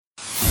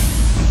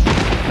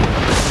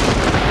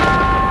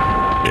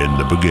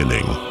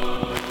beginning,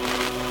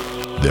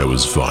 there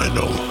was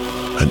vinyl,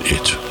 and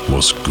it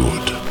was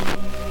good.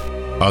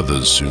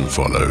 Others soon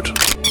followed.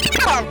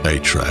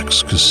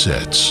 8-tracks,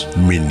 cassettes,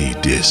 mini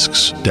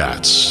discs,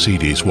 DATs,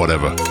 CDs,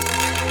 whatever.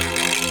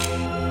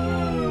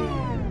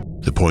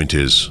 The point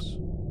is,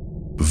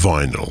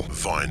 vinyl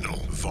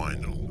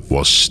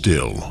was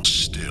still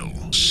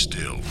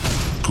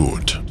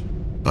good.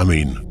 I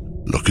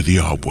mean, look at the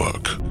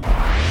artwork.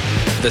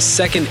 The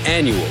second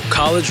annual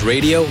College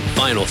Radio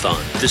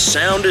Vinylthon. The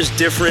sound is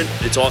different,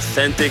 it's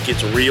authentic,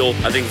 it's real.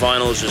 I think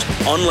vinyl is just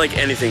unlike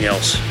anything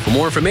else. For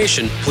more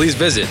information, please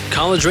visit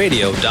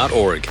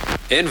collegeradio.org.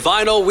 In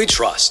vinyl, we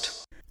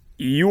trust.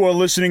 You are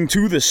listening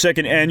to the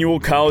second annual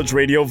College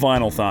Radio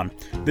Vinylthon.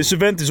 This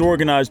event is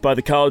organized by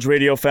the College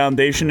Radio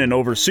Foundation, and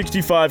over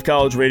 65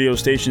 college radio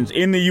stations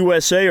in the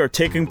USA are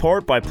taking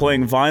part by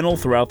playing vinyl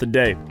throughout the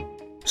day.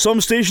 Some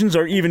stations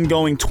are even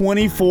going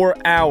 24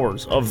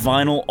 hours of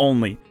vinyl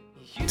only.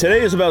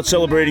 Today is about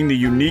celebrating the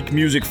unique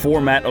music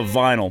format of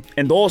vinyl,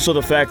 and also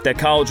the fact that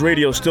college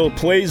radio still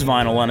plays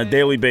vinyl on a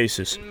daily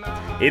basis.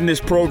 In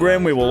this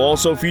program, we will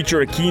also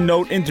feature a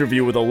keynote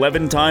interview with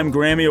 11-time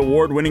Grammy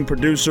Award-winning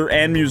producer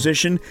and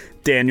musician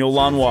Daniel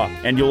Lanois.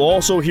 And you'll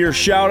also hear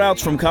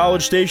shout-outs from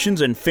college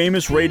stations and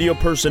famous radio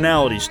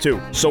personalities, too.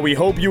 So we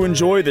hope you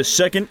enjoy the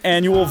second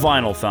annual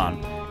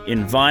Vinylthon.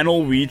 In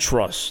vinyl, we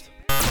trust.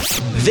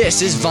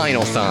 This is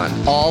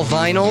Vinylthon. All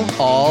vinyl,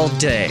 all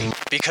day.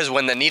 Because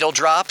when the needle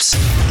drops,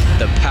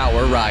 the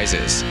power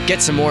rises.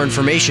 Get some more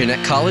information at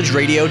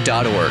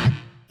collegeradio.org.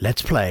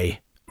 Let's play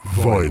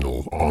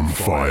Vinyl on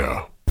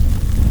Fire.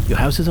 Your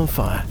house is on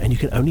fire and you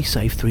can only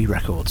save 3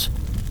 records.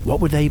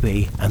 What would they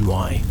be and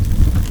why?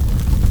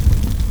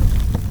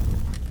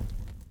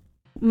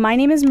 My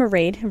name is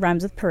Mairead,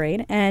 rhymes with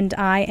parade, and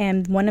I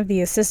am one of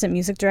the assistant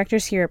music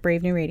directors here at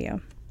Brave New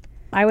Radio.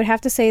 I would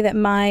have to say that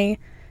my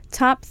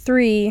top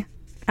 3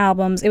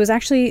 albums, it was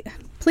actually,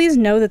 please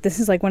know that this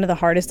is like one of the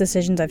hardest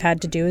decisions I've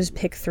had to do, is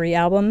pick 3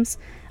 albums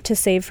to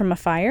save from a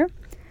fire.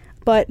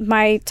 But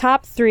my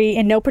top 3,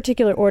 in no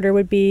particular order,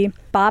 would be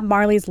Bob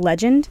Marley's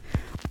Legend.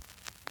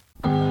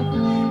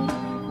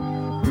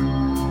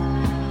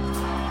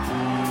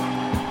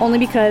 Only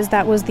because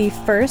that was the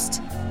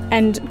first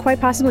and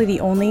quite possibly the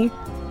only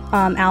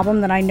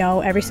album that I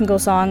know every single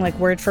song, like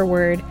word for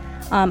word.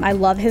 I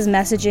love his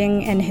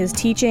messaging and his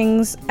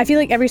teachings. I feel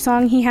like every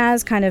song he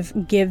has kind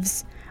of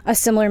gives a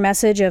similar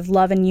message of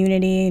love and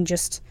unity and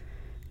just,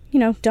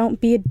 don't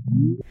be a...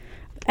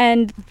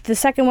 And the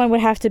second one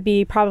would have to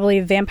be probably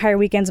Vampire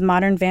Weekend's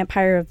Modern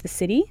Vampire of the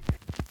City.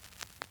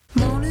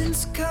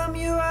 Mornings come,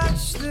 you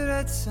watch the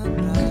red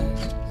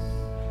sunrise.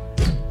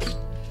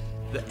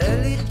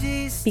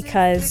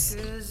 Because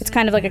it's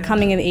kind of like a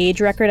coming of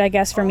age record, I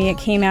guess, for me. It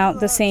came out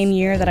the same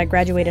year that I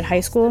graduated high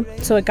school,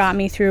 so it got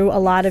me through a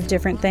lot of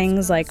different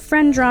things like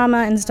friend drama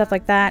and stuff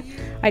like that.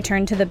 I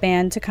turned to the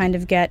band to kind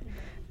of get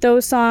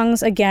those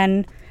songs,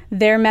 again,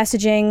 their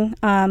messaging.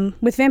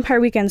 With Vampire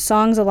Weekend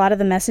songs, a lot of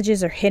the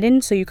messages are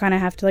hidden, so you kind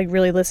of have to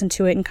really listen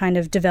to it and kind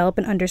of develop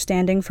an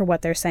understanding for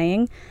what they're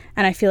saying.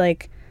 And I feel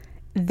like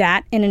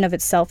that in and of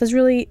itself is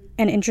really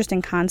an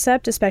interesting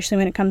concept, especially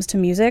when it comes to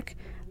music.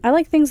 I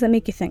like things that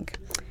make you think.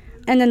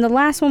 And then the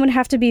last one would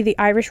have to be the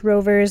Irish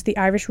Rovers, the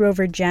Irish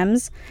Rover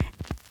Gems.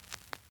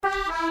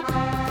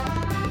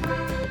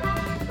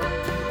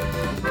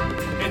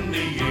 In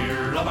the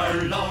year of our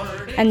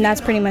Lord. And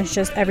that's pretty much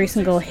just every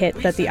single hit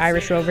that the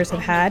Irish Rovers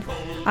have had.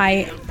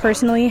 I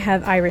personally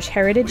have Irish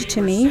heritage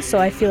to me, so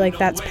I feel like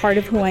that's part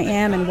of who I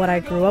am and what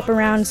I grew up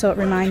around, so it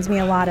reminds me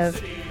a lot of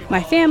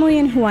my family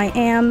and who I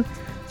am.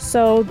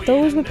 So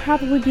those would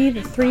probably be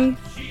the 3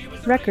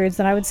 records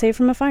that I would save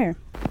from a fire.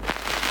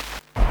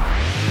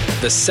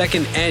 The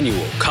second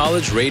annual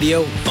College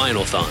Radio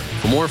Vinylthon.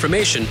 For more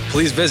information,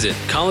 please visit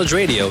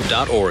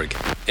collegeradio.org.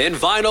 In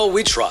vinyl,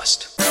 we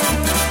trust.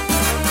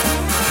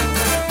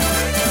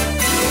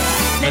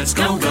 Let's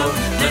go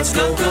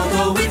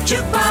with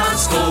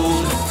Jukebox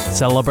Gold.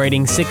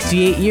 Celebrating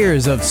 68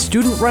 years of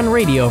student-run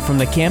radio from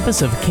the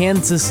campus of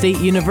Kansas State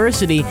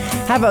University,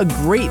 have a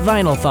great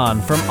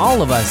Vinylthon from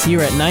all of us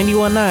here at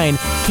 91.9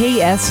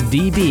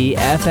 KSDB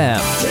FM.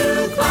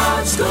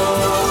 Jukebox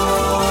Gold.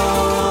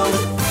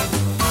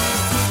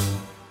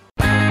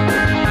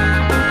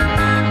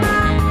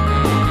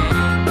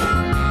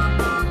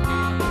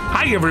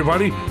 Hi,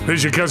 everybody. This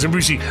is your cousin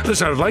Brucey.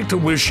 Listen, I'd like to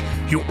wish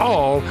you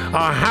all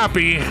a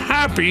happy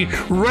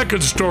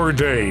record store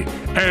day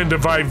and a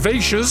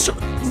vivacious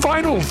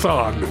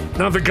Vinylthon.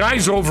 Now, the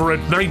guys over at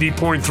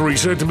 90.3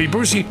 said to me,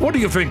 Brucey, what do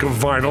you think of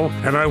vinyl?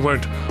 And I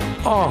went,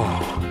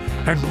 oh.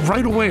 And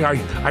right away,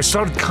 I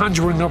started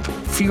conjuring up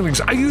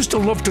feelings. I used to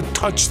love to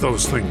touch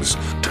those things.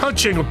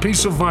 Touching a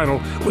piece of vinyl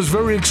was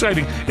very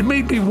exciting. It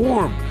made me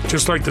warm,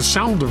 just like the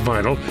sound of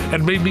vinyl,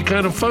 and made me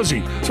kind of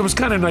fuzzy. So it was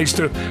kind of nice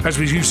to, as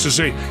we used to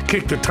say,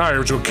 kick the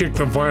tires or kick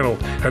the vinyl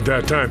at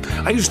that time.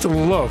 I used to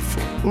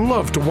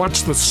love to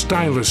watch the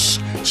stylus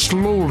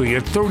slowly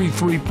at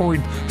 33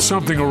 point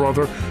something or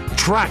other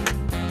track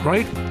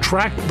right?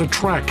 Track the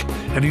track.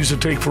 And he's a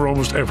take for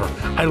almost ever.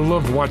 I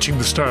loved watching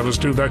the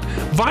stylist do that.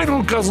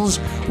 Vinyl, cousins,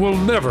 will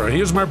never,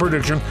 here's my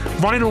prediction,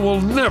 vinyl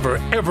will never,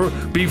 ever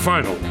be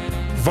final.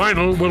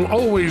 Vinyl will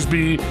always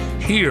be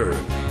here.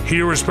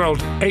 Here is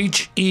spelled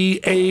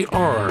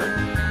H-E-A-R.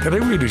 Did I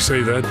really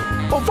say that?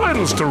 Oh,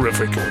 vinyl's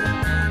terrific.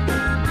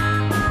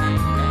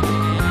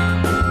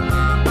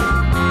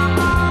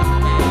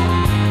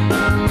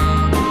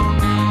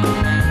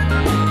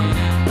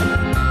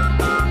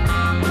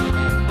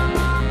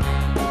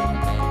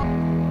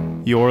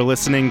 You're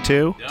listening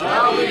to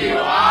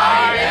WIXQ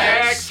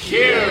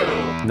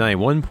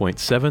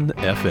 91.7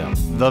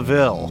 FM. The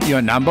Ville,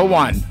 your number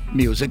one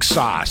music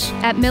sauce.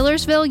 At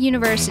Millersville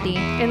University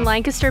in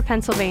Lancaster,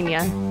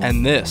 Pennsylvania.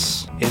 And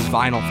this is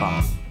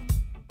Vinylthon.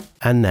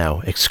 And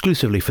now,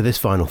 exclusively for this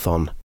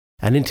Vinylthon,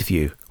 an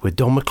interview with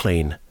Don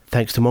McLean,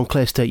 thanks to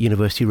Montclair State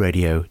University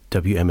Radio,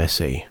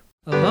 WMSC.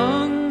 A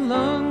long,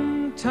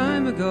 long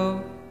time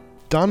ago.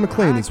 Don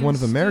McLean is one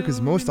of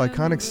America's most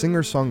iconic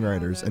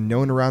singer-songwriters and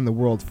known around the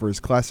world for his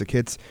classic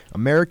hits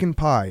American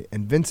Pie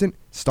and Vincent,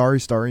 Starry,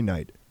 Starry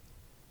Night.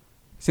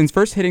 Since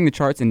first hitting the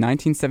charts in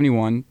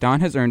 1971, Don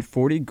has earned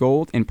 40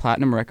 gold and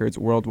platinum records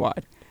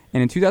worldwide,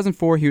 and in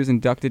 2004 he was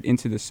inducted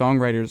into the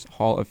Songwriters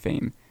Hall of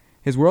Fame.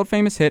 His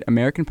world-famous hit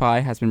American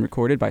Pie has been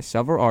recorded by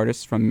several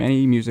artists from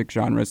many music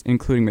genres,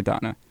 including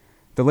Madonna.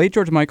 The late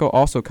George Michael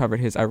also covered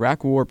his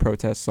Iraq War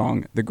protest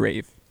song, The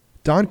Grave.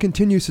 Don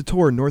continues to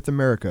tour North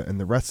America and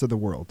the rest of the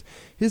world.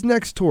 His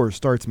next tour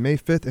starts May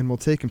 5th and will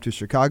take him to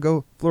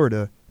Chicago,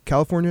 Florida,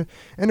 California,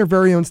 and our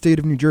very own state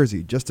of New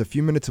Jersey, just a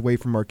few minutes away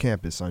from our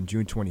campus on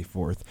June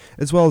 24th,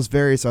 as well as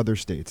various other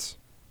states.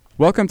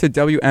 Welcome to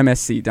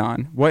WMSC,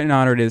 Don. What an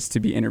honor it is to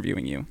be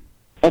interviewing you.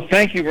 Well,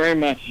 thank you very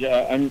much.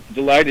 I'm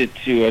delighted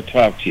to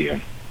talk to you.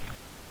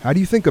 How do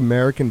you think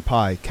American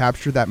Pie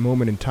captured that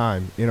moment in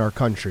time in our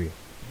country?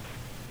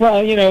 Well,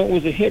 it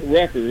was a hit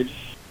record.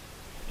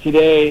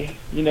 Today,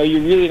 you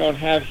really don't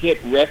have hit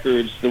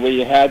records the way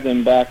you had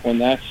them back when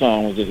that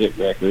song was a hit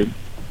record,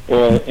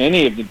 or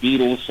any of the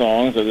Beatles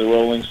songs or the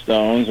Rolling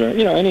Stones or,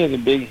 any of the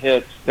big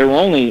hits. There were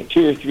only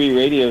 2 or 3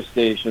 radio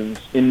stations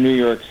in New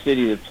York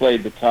City that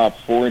played the top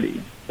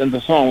 40. And the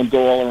song would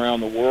go all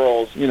around the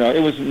world.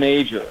 It was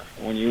major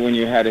when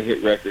you had a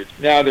hit record.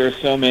 Now there are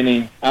so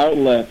many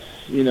outlets,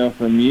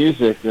 for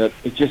music that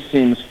it just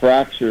seems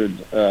fractured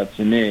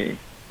to me.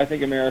 I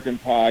think American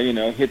Pie,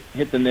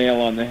 hit the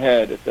nail on the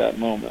head at that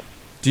moment.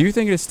 Do you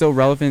think it is still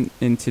relevant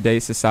in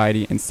today's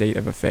society and state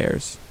of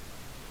affairs?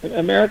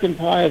 American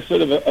Pie is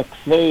sort of a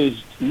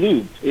closed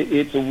loop.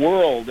 It's a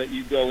world that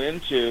you go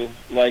into,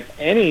 like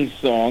any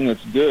song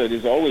that's good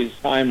is always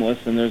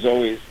timeless and there's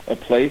always a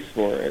place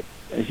for it.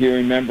 If you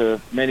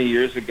remember, many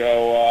years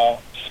ago,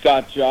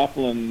 Scott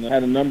Joplin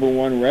had a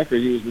 #1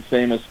 record. He was the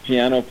famous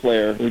piano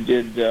player who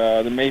did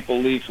the Maple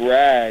Leaf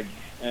Rag.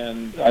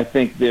 And I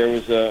think there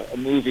was a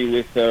movie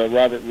with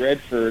Robert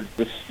Redford,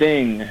 The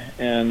Sting,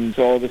 and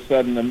so all of a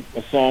sudden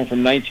a song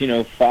from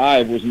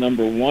 1905 was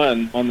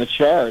 #1 on the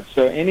chart.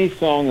 So any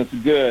song that's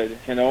good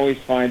can always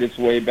find its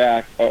way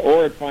back,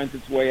 or it finds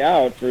its way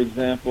out. For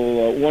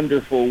example,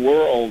 Wonderful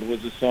World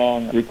was a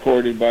song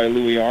recorded by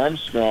Louis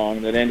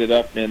Armstrong that ended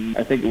up in,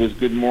 I think it was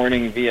Good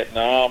Morning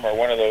Vietnam or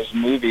one of those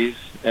movies,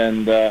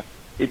 and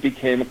it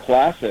became a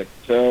classic.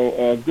 So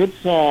a good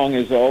song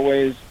is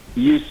always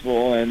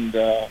useful and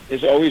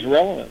is always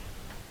relevant.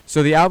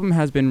 So the album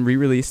has been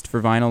re-released for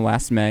vinyl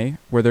last May.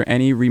 Were there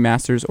any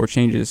remasters or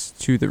changes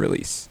to the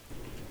release?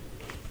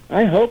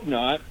 I hope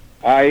not.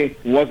 I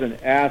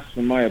wasn't asked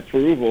for my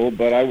approval,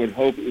 but I would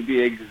hope it would be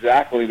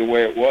exactly the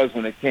way it was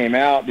when it came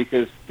out,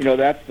 because,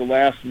 that's the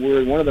last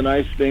word. One of the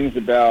nice things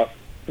about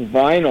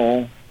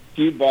vinyl, if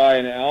you buy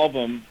an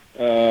album,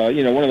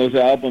 one of those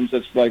albums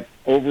that's like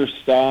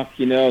overstock,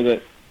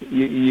 that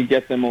you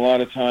get them a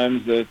lot of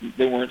times that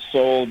they weren't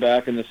sold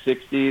back in the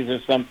 60s or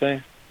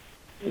something.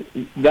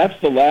 That's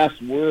the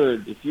last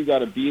word. If you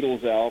got a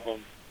Beatles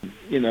album,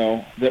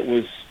 that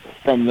was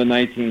from the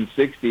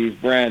 1960s,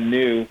 brand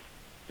new,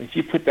 if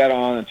you put that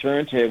on a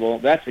turntable,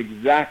 that's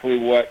exactly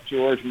what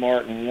George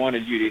Martin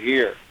wanted you to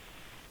hear.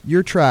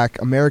 Your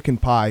track, American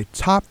Pie,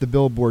 topped the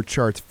Billboard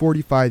charts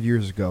 45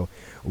 years ago.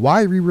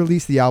 Why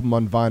re-release the album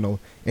on vinyl,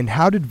 and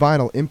how did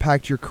vinyl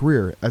impact your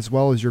career as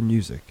well as your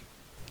music?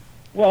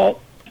 Well,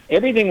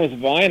 everything was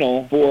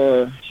vinyl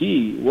for,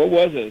 what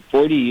was it,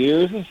 40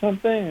 years or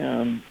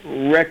something?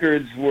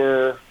 Records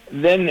were...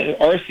 Then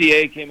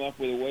RCA came up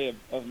with a way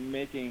of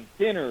making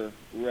thinner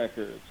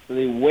records. So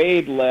they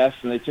weighed less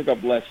and they took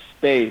up less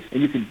space.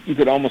 And you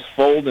could almost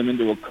fold them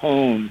into a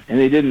cone, and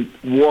they didn't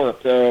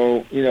warp.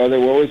 So, they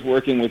were always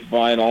working with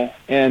vinyl.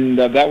 And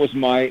that was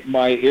my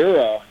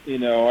era.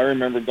 I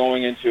remember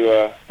going into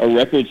a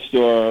record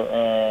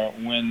store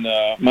when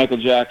Michael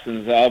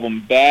Jackson's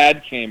album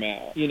Bad came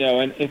out.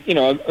 And if,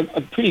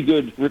 a pretty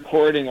good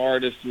recording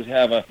artist would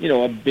have a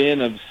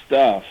bin of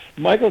stuff.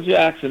 Michael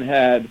Jackson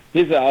had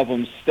his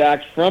albums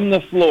stacked from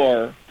the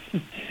floor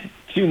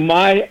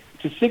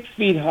to 6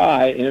 feet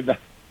high in about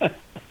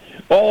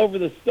all over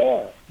the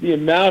store. The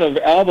amount of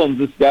albums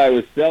this guy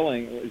was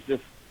selling was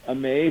just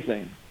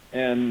amazing.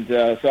 And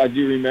so I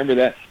do remember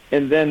that.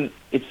 And then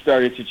it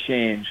started to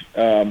change.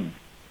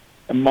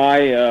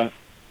 My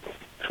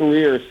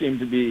career seemed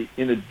to be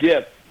in a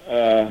dip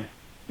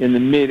in the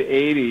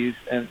mid-'80s,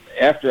 and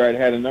after I'd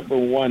had a number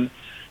one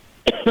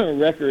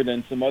record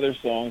and some other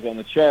songs on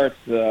the charts,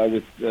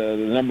 with the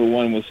number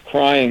one was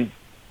Crying.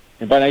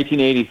 And by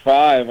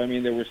 1985, I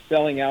mean, they were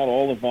selling out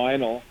all the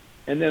vinyl.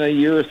 And then a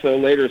year or so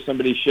later,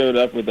 somebody showed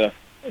up with a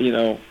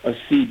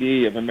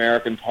CD of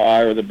American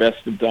Pie or The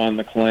Best of Don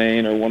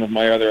McLean or one of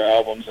my other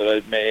albums that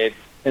I'd made.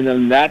 And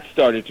then that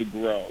started to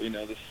grow.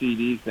 The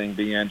CD thing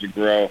began to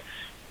grow.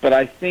 But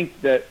I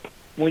think that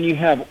when you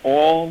have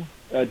all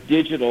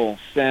digital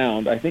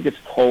sound, I think it's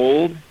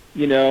cold.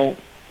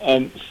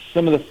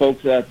 Some of the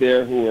folks out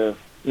there who are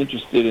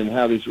interested in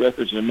how these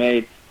records are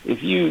made,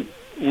 if you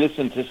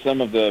listen to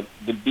some of the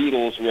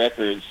Beatles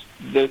records,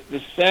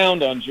 the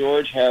sound on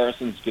George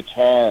Harrison's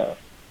guitar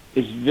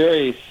is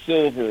very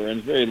silver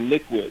and very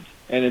liquid,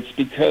 and it's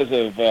because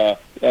of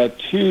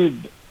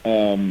tube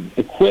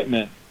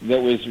equipment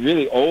that was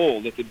really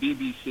old that the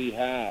BBC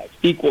had,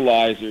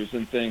 equalizers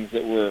and things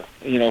that were,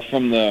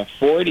 from the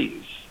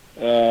 40s,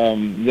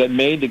 that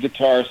made the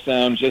guitar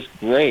sound just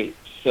great.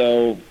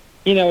 So,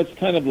 it's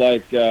kind of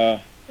like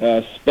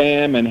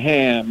Spam and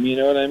Ham, you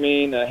know what I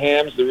mean?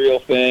 Ham's the real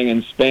thing,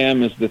 and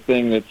Spam is the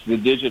thing that's the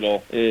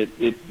digital.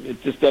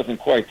 It just doesn't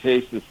quite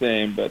taste the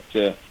same, but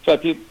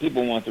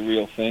people want the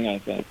real thing, I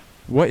think.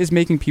 What is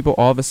making people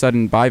all of a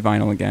sudden buy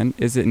vinyl again?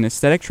 Is it an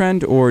aesthetic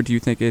trend, or do you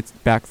think it's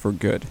back for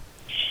good?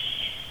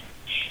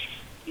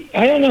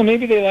 I don't know.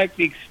 Maybe they like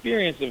the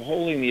experience of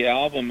holding the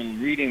album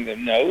and reading the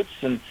notes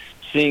and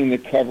seeing the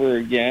cover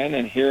again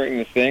and hearing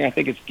the thing. I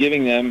think it's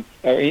giving them,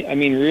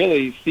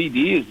 really,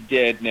 CD is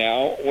dead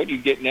now. What you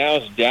get now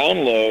is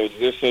downloads.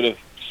 They're sort of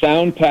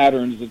sound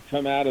patterns that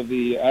come out of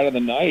the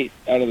night,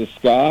 out of the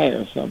sky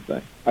or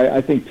something.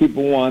 I think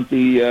people want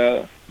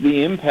the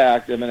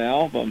impact of an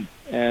album,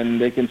 and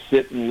they can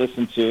sit and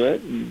listen to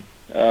it, and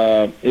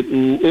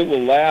it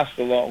will last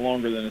a lot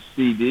longer than a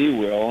CD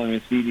will. I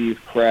mean, CDs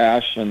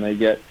crash and they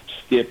get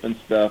skip and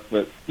stuff,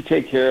 but you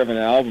take care of an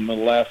album,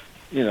 it'll last,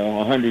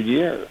 100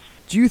 years.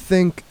 Do you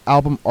think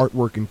album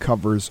artwork and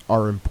covers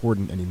are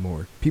important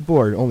anymore? People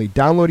are only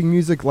downloading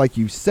music, like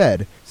you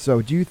said,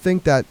 so do you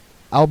think that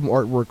album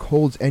artwork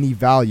holds any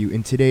value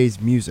in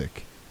today's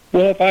music?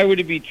 Well, if I were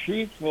to be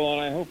truthful,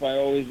 and I hope I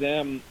always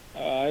am,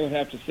 I would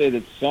have to say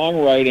that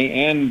songwriting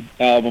and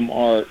album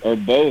art are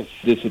both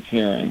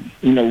disappearing.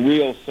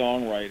 Real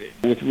songwriting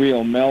with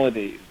real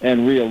melodies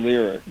and real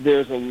lyrics.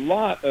 There's a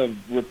lot of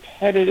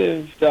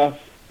repetitive stuff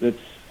that's...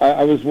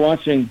 I was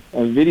watching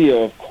a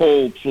video of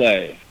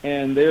Coldplay,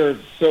 and they're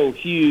so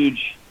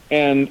huge,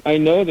 and I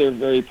know they're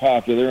very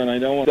popular, and I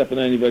don't want to step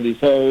on anybody's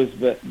toes,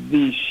 but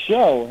the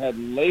show had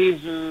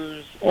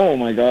lasers. Oh,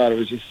 my God, it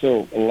was just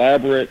so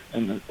elaborate,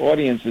 and the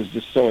audience is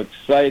just so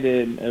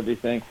excited and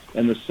everything,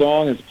 and the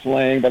song is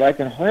playing, but I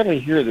can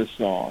hardly hear the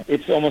song.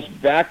 It's almost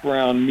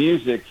background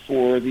music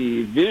for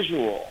the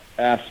visual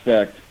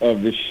aspect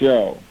of the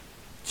show.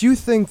 Do you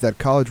think that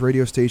college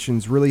radio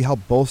stations really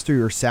help bolster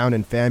your sound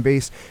and fan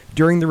base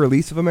during the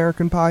release of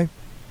American Pie?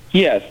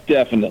 Yes,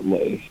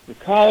 definitely. The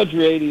college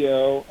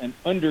radio and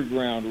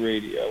underground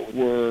radio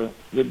were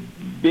the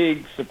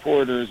big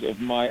supporters of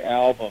my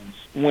albums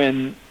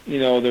when,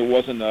 there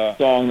wasn't a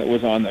song that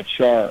was on the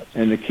chart,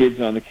 and the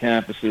kids on the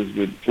campuses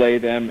would play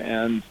them,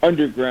 and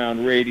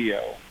underground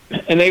radio.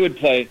 And they would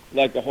play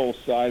like the whole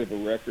side of a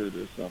record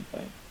or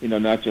something,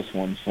 not just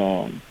one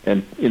song,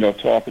 and,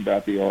 talk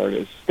about the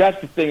artist.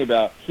 That's the thing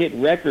about hit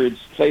records,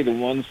 play the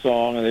one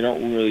song, and they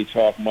don't really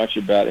talk much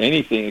about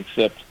anything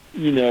except,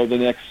 the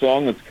next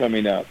song that's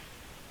coming up.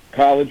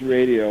 College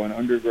radio and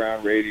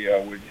underground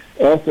radio would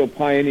also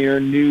pioneer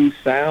new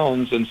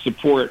sounds and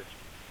support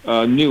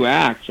new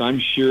acts. I'm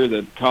sure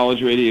that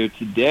college radio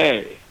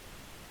today,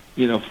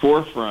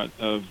 forefront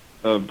of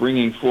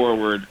bringing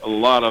forward a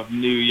lot of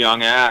new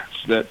young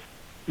acts that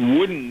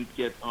wouldn't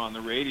get on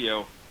the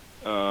radio,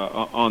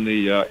 on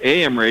the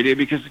AM radio,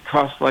 because it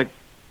costs like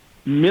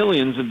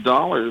millions of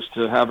dollars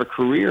to have a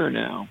career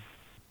now.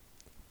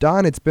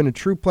 Don, it's been a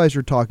true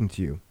pleasure talking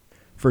to you.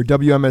 For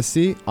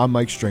WMSC, I'm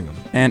Mike Stringham.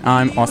 And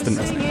I'm Austin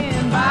Resnick.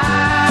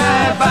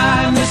 Bye,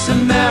 bye, Miss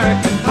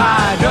American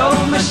Pie.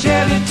 Drove my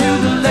Chevy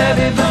to the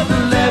levee, but the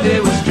levee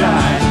was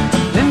dry.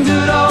 Them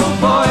good old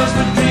boys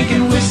were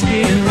drinking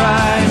whiskey and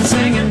rye and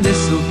singing,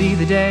 "This'll be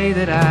the day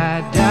that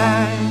I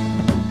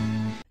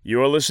die."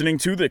 You are listening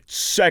to the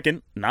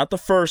second, not the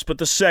first, but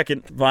the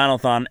second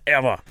Vinylthon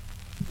ever.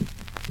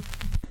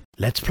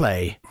 Let's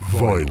play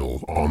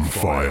Vinyl on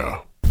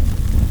Fire.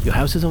 Your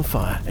house is on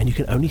fire and you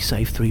can only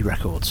save 3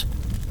 records.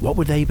 What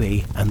would they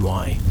be and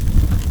why?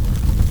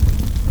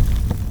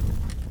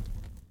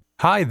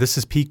 Hi, this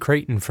is Pete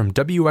Creighton from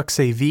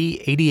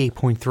WXAV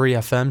 88.3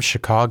 FM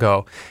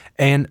Chicago,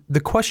 and the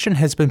question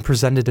has been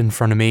presented in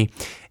front of me.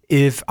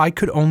 If I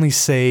could only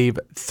save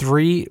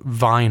 3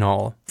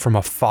 vinyl from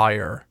a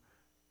fire,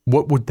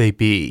 what would they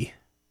be?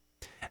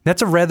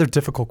 That's a rather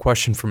difficult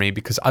question for me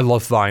because I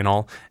love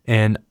vinyl,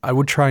 and I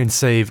would try and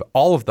save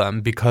all of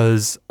them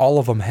because all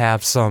of them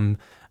have some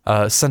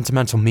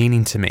sentimental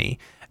meaning to me.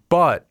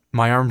 But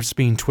my arm's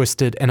being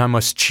twisted, and I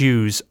must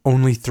choose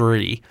only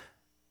 3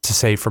 to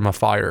save from a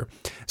fire.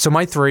 So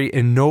my 3,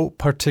 in no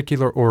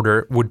particular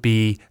order, would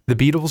be the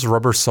Beatles'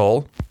 Rubber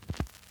Soul,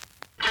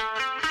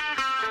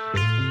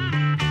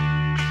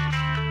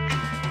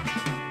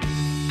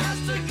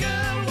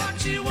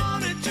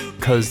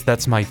 because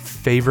that's my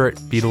favorite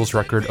Beatles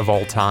record of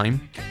all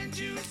time,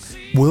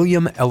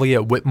 William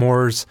Elliott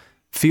Whitmore's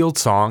Field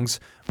Songs,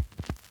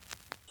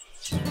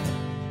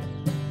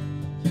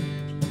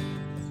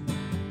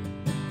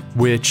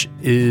 which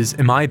is,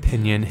 in my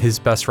opinion, his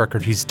best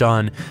record he's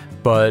done,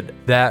 but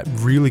that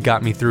really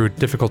got me through a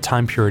difficult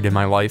time period in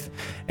my life.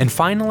 And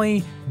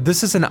finally,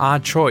 this is an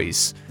odd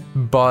choice,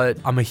 but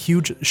I'm a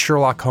huge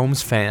Sherlock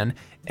Holmes fan,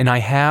 and I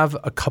have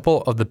a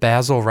couple of the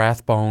Basil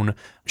Rathbone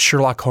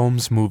Sherlock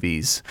Holmes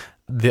movies.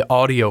 The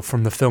audio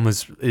from the film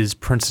is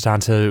printed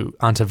onto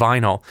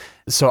vinyl.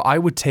 So I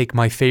would take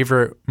my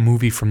favorite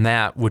movie from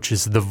that, which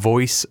is The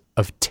Voice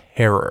of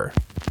Terror.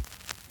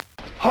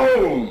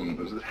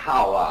 Holmes,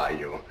 how are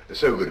you? It's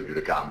so good of you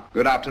to come.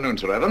 Good afternoon,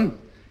 Sir Evan.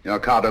 Your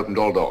card opened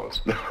all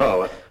doors.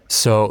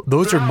 So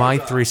those are my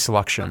 3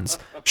 selections: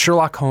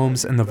 Sherlock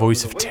Holmes and The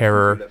Voice of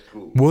Terror,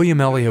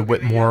 William Elliott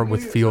Whitmore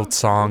with Field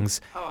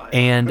Songs,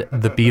 and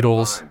the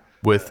Beatles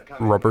with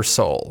Rubber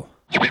Soul.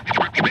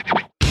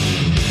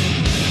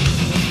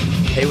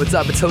 Hey, what's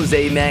up? It's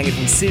Jose Manga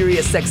from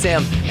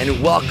SiriusXM,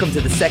 and welcome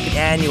to the 2nd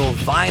annual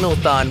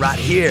Vinylthon right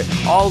here.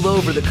 All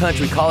over the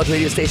country, college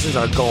radio stations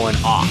are going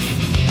off.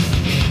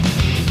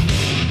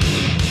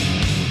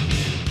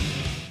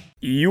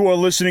 You are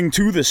listening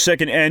to the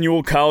 2nd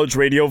annual College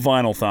Radio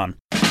Vinylthon.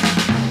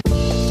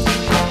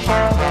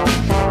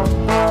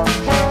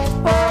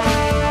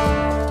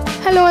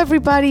 Hello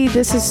everybody,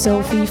 this is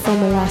Sophie from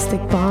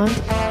Elastic Bond,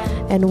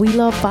 and we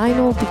love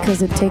vinyl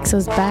because it takes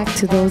us back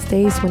to those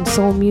days when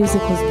soul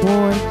music was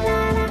born,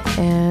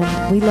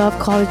 and we love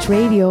college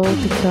radio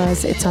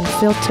because it's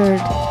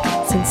unfiltered,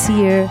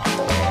 sincere,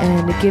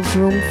 and it gives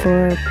room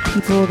for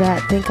people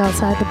that think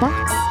outside the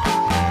box.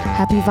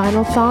 Happy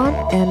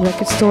Vinylthon and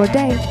Record Store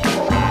Day.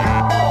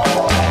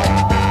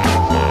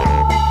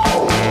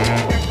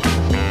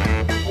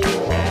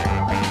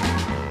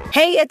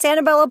 Hey, it's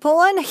Annabella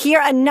Pullen here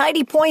at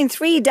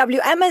 90.3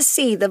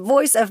 WMSC, the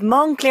voice of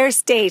Montclair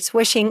State,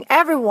 wishing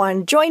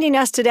everyone joining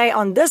us today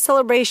on this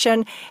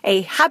celebration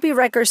a happy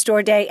Record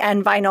Store Day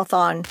and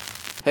Vinylthon.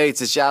 Hey,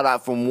 it's a shout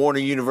out from Warner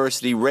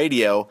University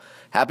Radio.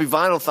 Happy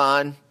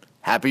Vinylthon,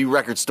 happy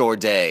Record Store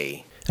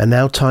Day. And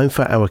now time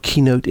for our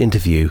keynote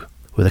interview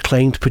with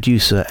acclaimed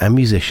producer and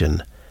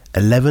musician,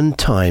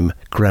 11-time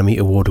Grammy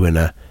Award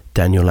winner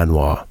Daniel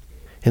Lanois.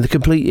 In the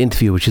complete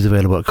interview, which is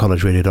available at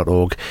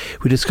collegeradio.org,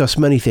 we discuss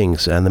many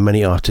things and the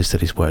many artists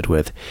that he's worked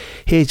with.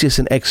 Here's just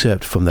an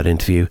excerpt from that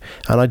interview,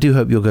 and I do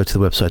hope you'll go to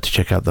the website to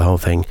check out the whole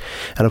thing.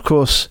 And of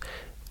course,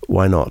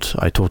 why not?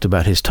 I talked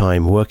about his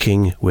time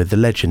working with the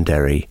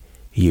legendary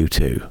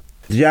U2.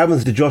 The album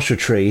is The Joshua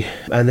Tree,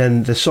 and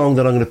then the song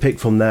that I'm going to pick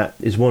from that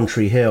is One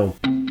Tree Hill.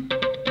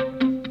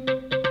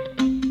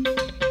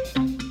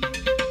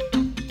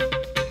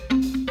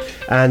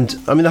 And,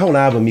 I mean, the whole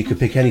album, you could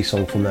pick any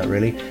song from that,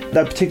 really.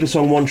 That particular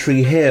song, One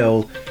Tree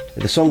Hill,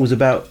 the song was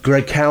about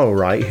Greg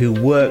Cowlwright, who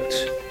worked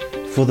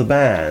for the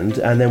band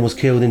and then was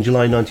killed in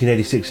July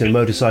 1986 in a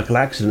motorcycle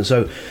accident.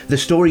 So the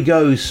story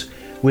goes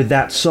with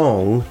that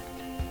song,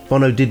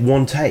 Bono did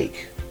one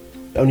take,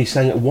 only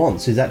sang it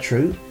once. Is that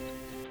true?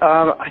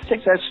 I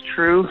think that's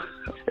true.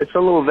 It's a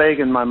little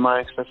vague in my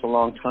mind because that's a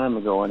long time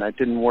ago, and I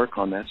didn't work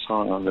on that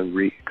song on the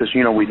because,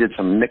 we did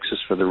some mixes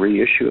for the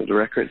reissue of the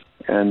record,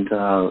 and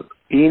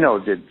Eno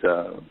did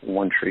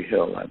One Tree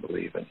Hill, I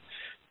believe, and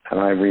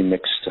I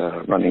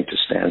remixed Running to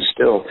Stand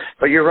Still.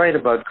 But you're right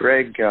about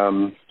Greg.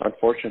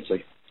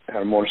 Unfortunately,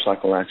 had a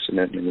motorcycle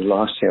accident, and we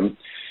lost him,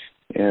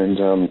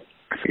 and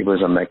he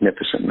was a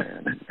magnificent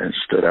man and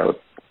stood out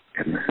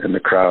in the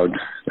crowd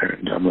there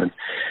in Dublin.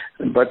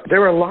 But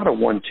there were a lot of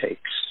one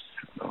takes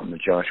on the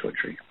Joshua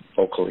Tree,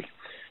 vocally.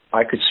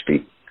 I could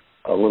speak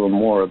a little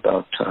more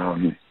about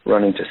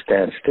Running to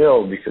Stand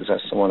Still because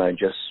that's the one I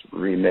just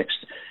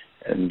remixed.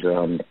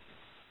 And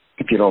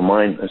if you don't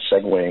mind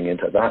segueing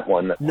into that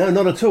one. No,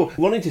 not at all.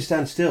 Running to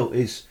Stand Still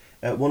is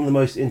one of the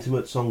most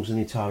intimate songs in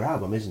the entire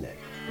album, isn't it?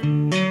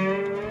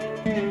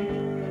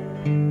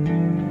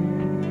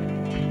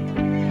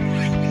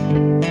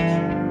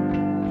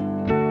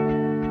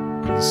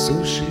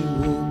 So she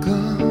woke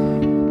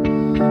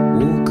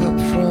up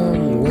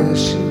from where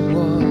she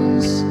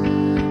was,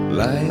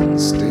 lying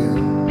still.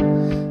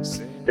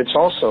 It's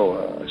also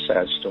a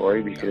sad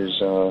story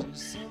because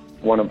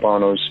one of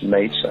Bono's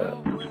mates,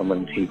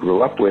 someone he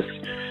grew up with,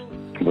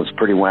 was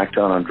pretty whacked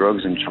out on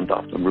drugs and jumped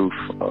off the roof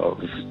of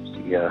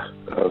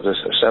the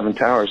Seven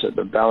Towers at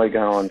the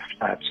Ballygowan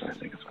Flats, I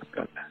think, if I've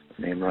got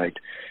the name right.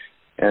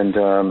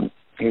 And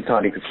he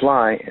thought he could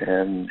fly,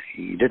 and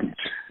he didn't.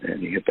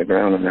 And he hit the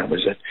ground, and that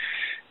was it.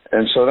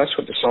 And so that's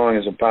what the song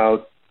is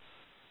about.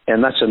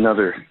 And that's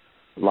another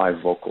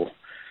live vocal.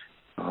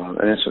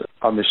 And it's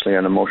obviously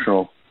an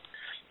emotional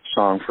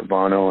song for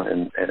Bono,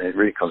 and it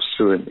really comes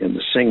through in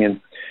the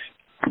singing.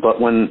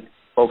 But when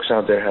folks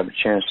out there have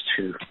a chance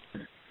to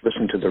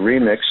listen to the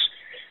remix,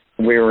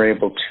 we were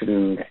able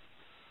to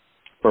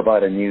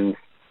provide a new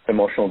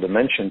emotional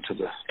dimension to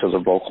the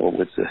vocal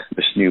with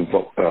this new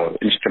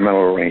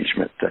instrumental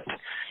arrangement. That,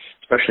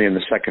 especially in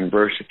the second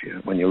verse,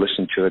 when you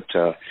listen to it,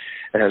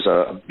 it has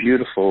a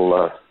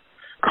beautiful,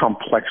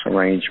 complex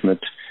arrangement,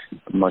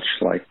 much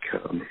like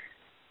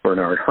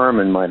Bernard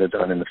Herrmann might have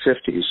done in the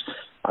 50s.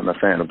 I'm a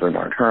fan of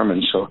Bernard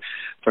Herrmann, so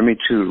for me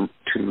to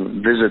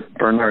visit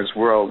Bernard's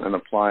world and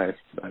apply it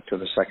to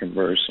the second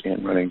verse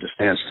in Running to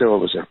Stand Still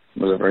was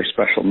a very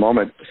special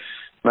moment.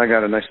 And I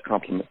got a nice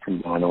compliment from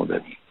Bono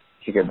that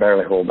he could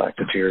barely hold back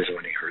the tears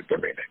when he heard the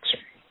remix.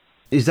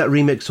 Is that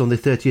remix on the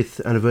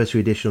 30th anniversary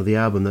edition of the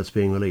album that's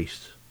being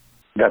released?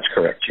 That's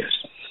correct, yes.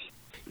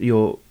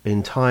 Your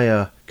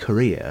entire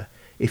career,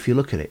 if you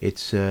look at it,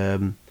 it's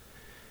a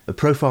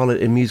profile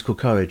in musical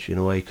courage in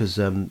a way, because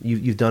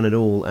you've done it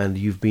all and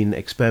you've been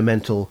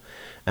experimental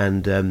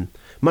and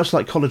much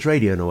like college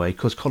radio in a way,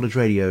 because college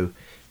radio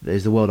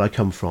is the world I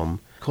come from.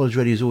 College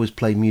radio has always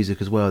played music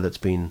as well that's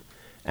been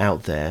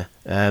out there.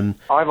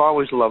 I've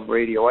always loved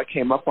radio. I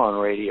came up on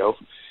radio,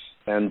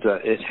 and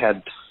it had,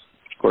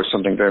 of course,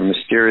 something very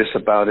mysterious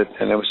about it,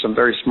 and there was some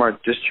very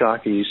smart disc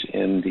jockeys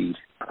in the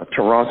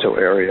Toronto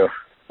area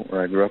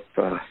where I grew up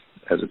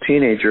as a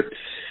teenager,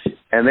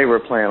 and they were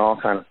playing all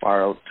kind of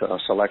far-out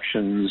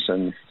selections,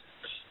 and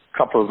a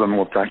couple of them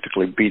were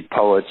practically beat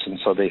poets, and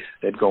so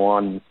they'd go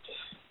on.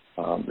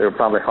 They were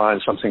probably high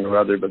on something or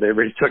other, but they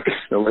really took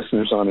the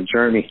listeners on a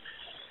journey.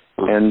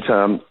 And,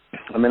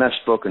 I've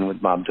spoken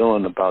with Bob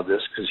Dylan about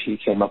this because he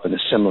came up in a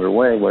similar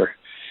way where,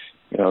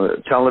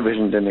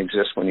 television didn't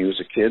exist when he was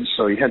a kid,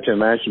 so you had to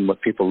imagine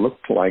what people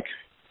looked like,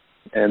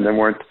 and there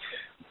weren't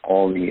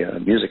all the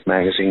music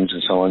magazines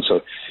and so on.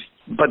 So,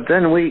 but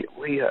then we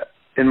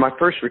in my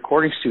first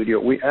recording studio,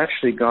 we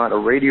actually got a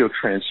radio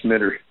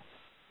transmitter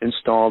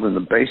installed in the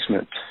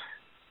basement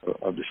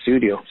of the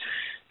studio,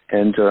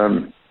 and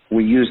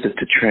we used it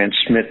to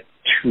transmit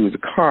to the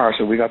car,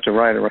 so we got to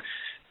ride around.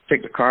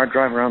 Take the car,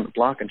 drive around the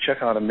block, and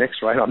check out a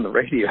mix right on the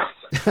radio.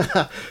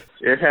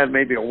 It had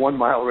maybe a 1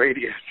 mile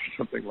radius or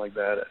something like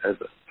that as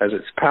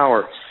its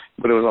power,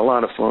 but it was a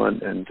lot of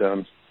fun,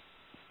 and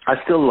I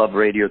still love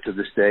radio to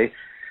this day.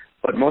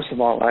 But most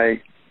of all,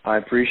 I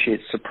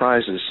appreciate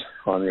surprises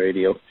on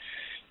radio,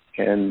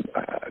 and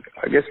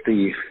I guess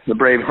the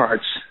brave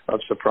hearts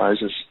of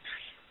surprises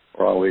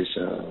were always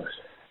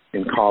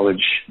in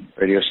college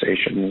radio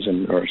stations,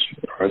 or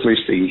at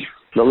least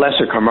the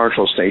lesser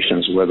commercial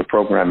stations where the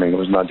programming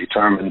was not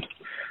determined.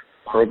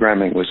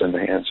 Programming was in the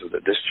hands of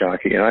the disc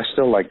jockey, and I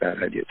still like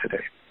that idea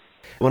today.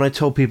 When I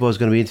told people I was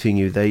going to be interviewing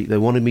you, they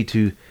wanted me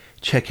to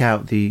check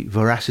out the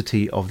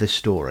veracity of this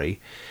story,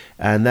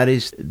 and that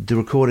is the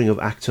recording of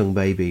Achtung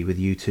Baby with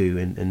U2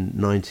 in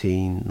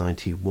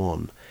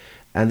 1991.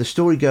 And the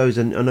story goes,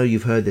 and I know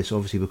you've heard this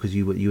obviously because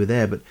you were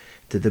there, but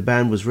the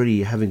band was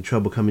really having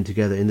trouble coming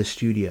together in the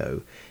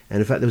studio. And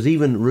in fact, there was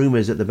even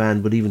rumours that the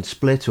band would even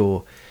split,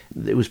 or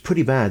it was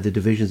pretty bad, the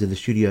divisions in the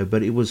studio.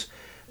 But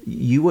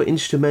you were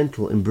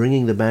instrumental in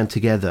bringing the band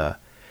together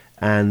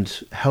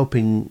and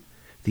helping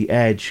the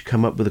Edge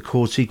come up with a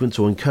chord sequence,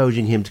 or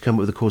encouraging him to come up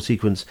with a chord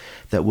sequence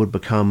that would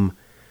become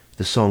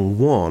the song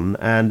One.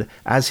 And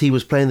as he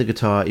was playing the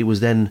guitar, it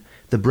was then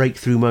the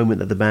breakthrough moment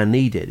that the band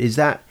needed. Is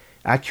that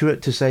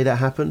accurate to say that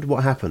happened?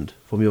 What happened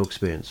from your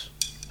experience?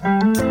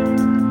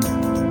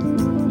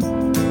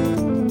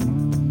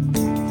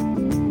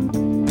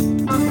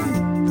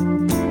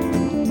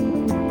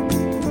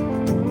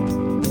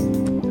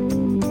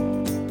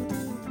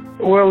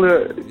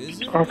 Well,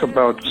 talk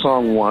about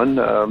Song 1.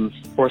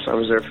 Of course, I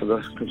was there for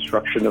the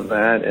construction of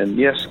that. And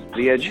yes,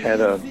 the Edge had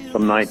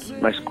some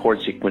nice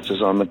chord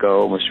sequences on the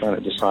go and was trying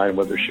to decide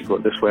whether it should go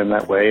this way and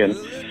that way. And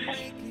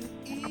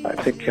I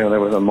think there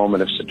was a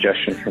moment of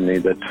suggestion for me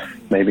that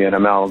maybe an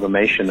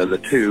amalgamation of the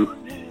two.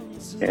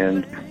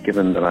 And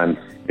given that I'm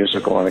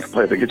musical and I can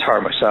play the guitar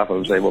myself, I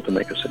was able to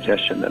make a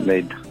suggestion that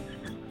made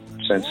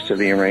sense to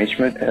the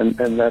arrangement. And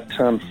that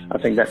I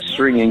think that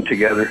stringing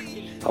together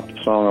helped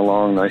the song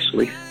along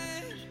nicely.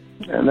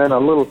 And then a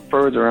little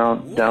further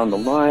down the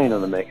line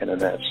of the making of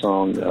that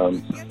song,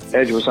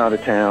 Edge was out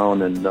of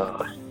town, and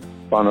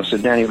Bono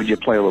said, "Danny, would you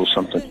play a little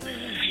something?"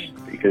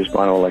 Because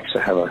Bono likes to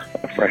have a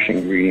fresh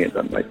ingredient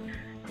that might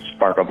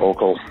spark a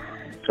vocal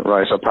to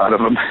rise up out of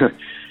him.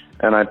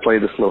 And I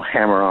played this little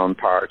hammer-on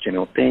part, and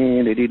I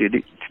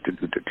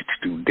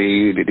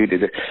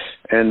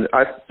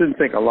didn't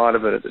think a lot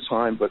of it at the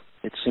time, but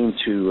it seemed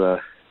to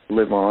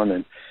live on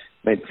and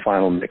made the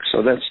final mix.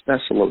 So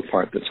that's a little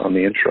part that's on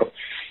the intro.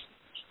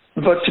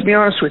 But to be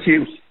honest with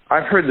you,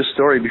 I've heard the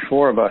story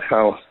before about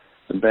how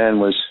the band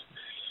was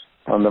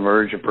on the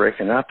verge of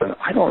breaking up, and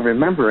I don't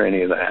remember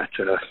any of that.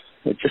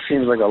 It just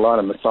seems like a lot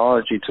of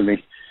mythology to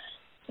me.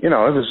 We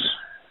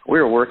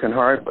were working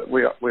hard, but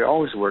we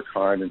always worked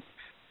hard and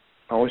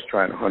always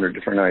tried 100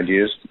 different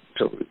ideas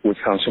until we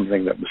found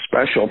something that was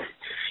special.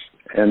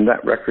 And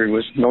that record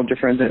was no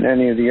different than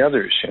any of the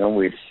others.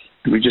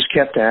 We just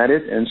kept at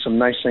it, and some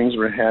nice things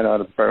were had out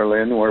of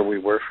Berlin, where we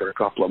were for a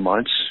couple of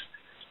months.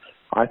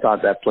 I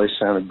thought that place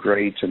sounded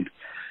great, and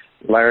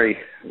Larry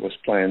was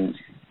playing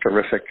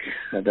terrific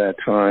at that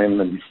time,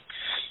 and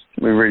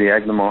we really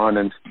egged them on,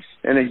 and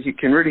you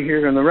can really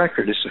hear it on the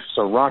record. It's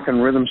a rock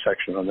and rhythm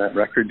section on that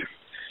record.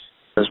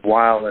 As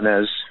wild and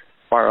as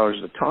far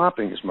as the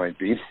toppings might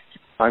be,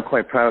 I'm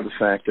quite proud of the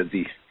fact that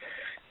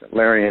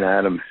Larry and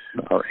Adam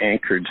are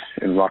anchored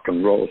in rock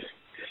and roll.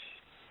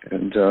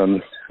 And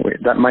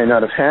that might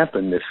not have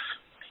happened if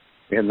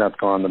we had not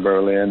gone to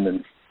Berlin.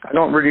 And I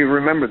don't really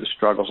remember the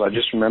struggles. I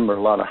just remember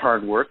a lot of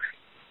hard work.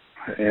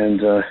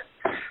 And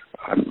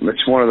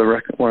it's one of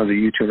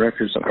the U2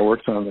 records that I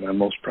worked on that I'm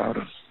most proud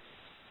of.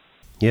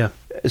 Yeah.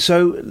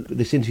 So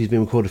this interview's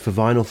been recorded for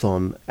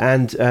Vinylthon,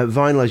 and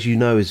vinyl, as you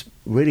know, has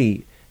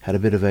really had a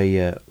bit of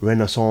a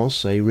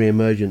renaissance, a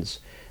re-emergence.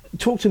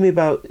 Talk to me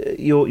about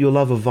your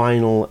love of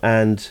vinyl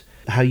and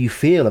how you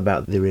feel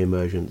about the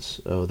re-emergence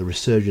or the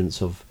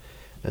resurgence of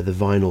the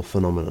vinyl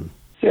phenomenon.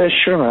 Yeah,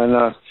 sure,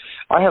 man.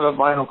 I have a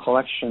vinyl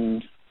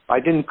collection.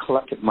 I didn't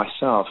collect it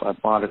myself. I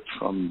bought it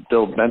from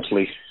Bill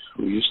Bentley,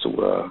 who used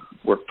to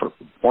work for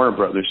Warner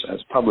Brothers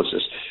as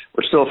publicist.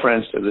 We're still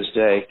friends to this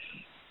day.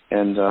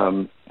 And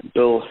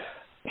Bill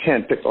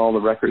handpicked all the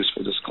records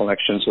for this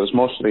collection, so it's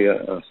mostly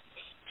a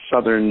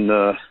southern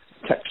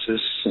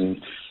Texas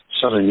and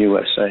southern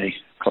USA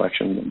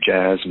collection of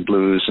jazz and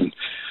blues. And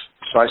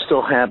so I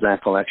still have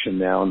that collection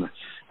now. And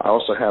I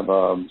also have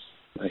a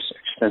nice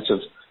extensive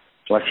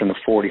collection of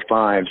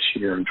 45s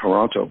here in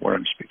Toronto, where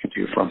I'm speaking to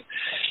you from.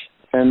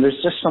 And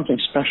there's just something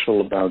special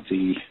about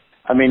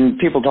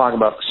people talk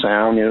about the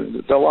sound.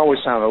 They'll always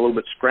sound a little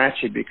bit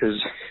scratchy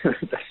because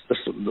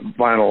the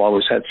vinyl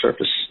always had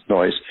surface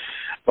noise.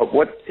 But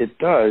what it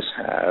does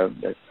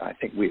have that I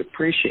think we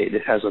appreciate,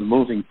 it has a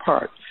moving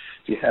part.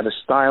 You have a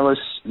stylus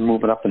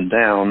moving up and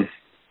down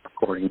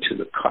according to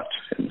the cut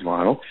in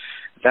vinyl.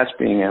 That's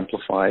being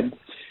amplified.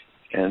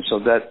 And so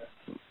that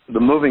the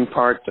moving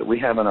part that we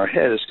have in our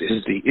head is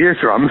the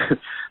eardrum.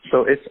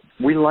 So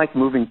we like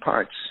moving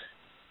parts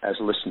as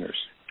listeners.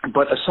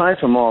 But aside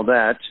from all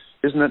that,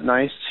 isn't it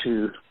nice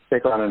to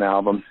take on an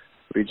album,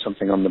 read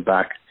something on the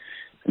back,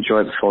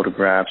 enjoy the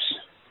photographs,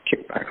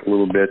 kick back a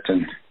little bit,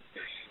 and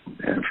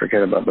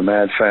forget about the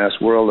mad,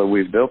 fast world that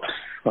we've built?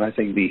 Well, I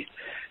think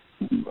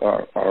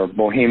our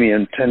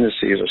bohemian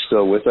tendencies are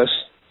still with us.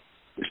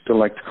 We still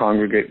like to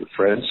congregate with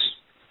friends.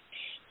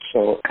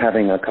 So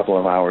having a couple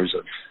of hours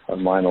of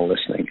vinyl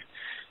listening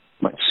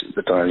might suit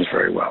the times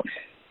very well.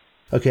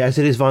 Okay, as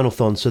it is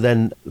Vinylthon, so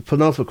then the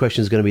penultimate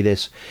question is going to be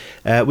this.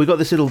 We've got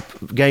this little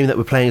game that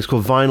we're playing. It's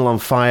called Vinyl on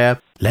Fire.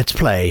 Let's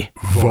play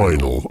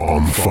Vinyl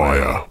on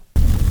Fire.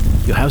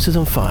 Your house is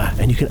on fire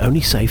and you can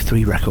only save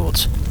 3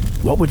 records.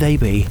 What would they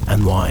be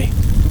and why?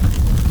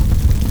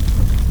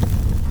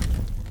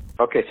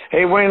 Okay.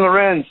 Hey, Wayne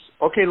Lorenz.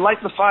 Okay,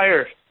 light the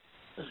fire.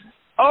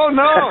 Oh,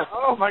 no.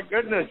 Oh, my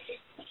goodness.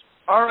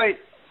 All right.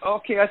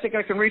 Okay, I think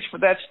I can reach for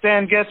that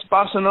Stan Getz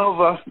Bossa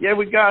Nova. Yeah,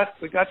 we got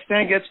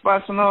Stan Getz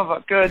Bossa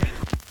Nova. Good.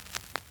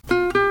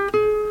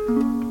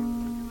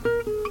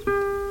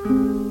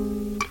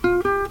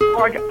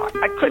 Oh,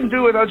 I couldn't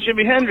do it without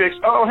Jimi Hendrix.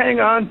 Oh, hang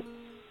on.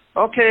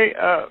 Okay,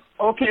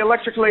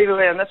 Electric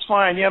Ladyland. That's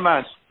fine. Yeah,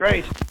 man.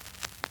 Great.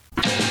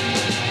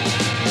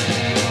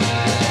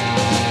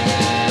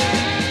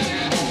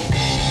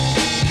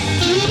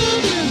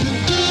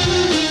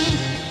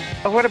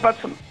 What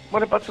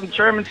about some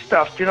German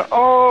stuff?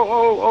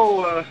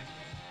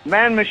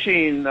 Man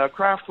Machine,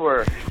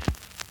 Kraftwerk.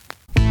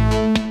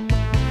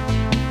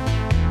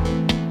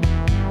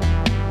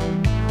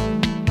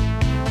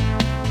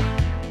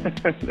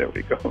 There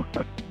we go.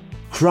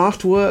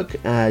 Kraftwerk,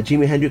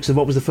 Jimi Hendrix, and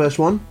what was the first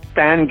one?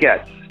 Stan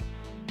Getz,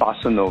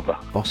 Bossa Nova.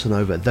 Bossa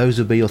Nova. Those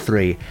would be your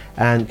 3.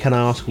 And can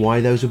I ask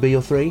why those would be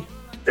your 3?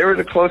 They were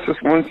the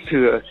closest ones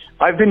to...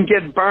 I've been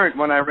getting burnt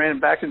when I ran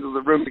back into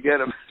the room to get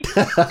them.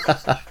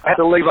 I had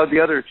to leave out the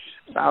other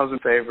 1,000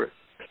 favorites.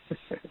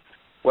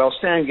 Well,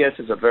 Stan Getz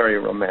is a very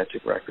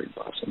romantic record,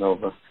 Bossa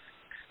Nova.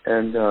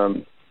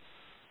 And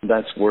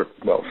that's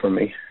worked well for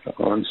me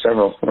on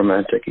several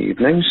romantic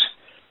evenings.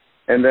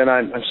 And then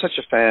I'm such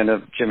a fan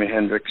of Jimi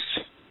Hendrix.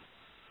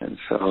 And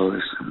so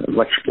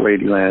Electric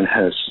Ladyland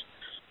has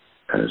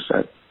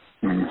that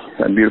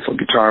beautiful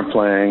guitar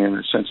playing and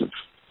a sense of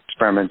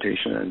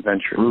experimentation and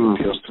adventure that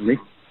appeals to me.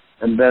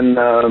 And then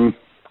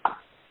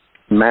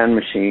Man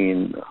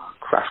Machine,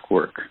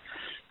 Kraftwerk.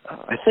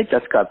 I think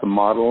that's got the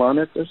model on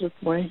it, does it,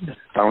 Wayne?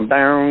 Down,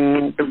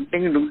 down, ding,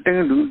 ding, ding,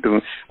 ding,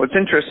 ding. What's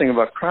interesting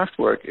about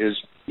Kraftwerk is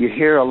you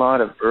hear a lot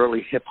of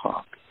early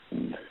hip-hop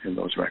in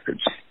those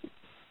records.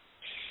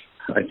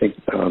 I think,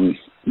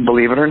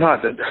 believe it or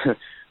not, that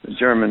the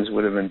Germans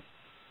would have been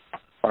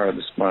part of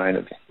the spine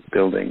of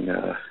building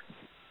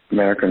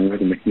American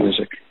rhythmic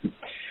music.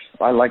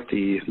 I like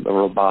the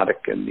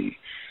robotic and the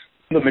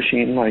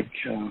machine-like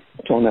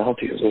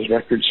tonality of those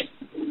records,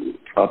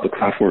 of the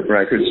Kraftwerk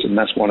records, and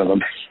that's one of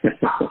them.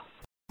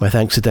 My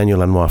thanks to Daniel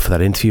Lanois for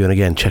that interview, and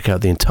again, check out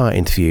the entire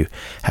interview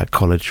at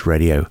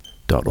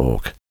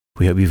collegeradio.org.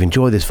 We hope you've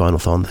enjoyed this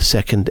Vinylthon, the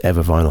second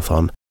ever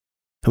Vinylthon,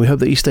 and we hope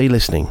that you stay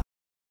listening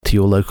to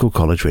your local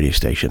college radio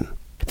station.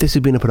 This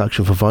has been a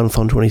production for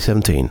Vinylthon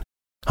 2017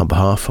 on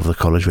behalf of the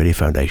College Radio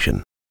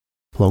Foundation.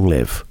 Long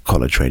live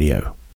College Radio.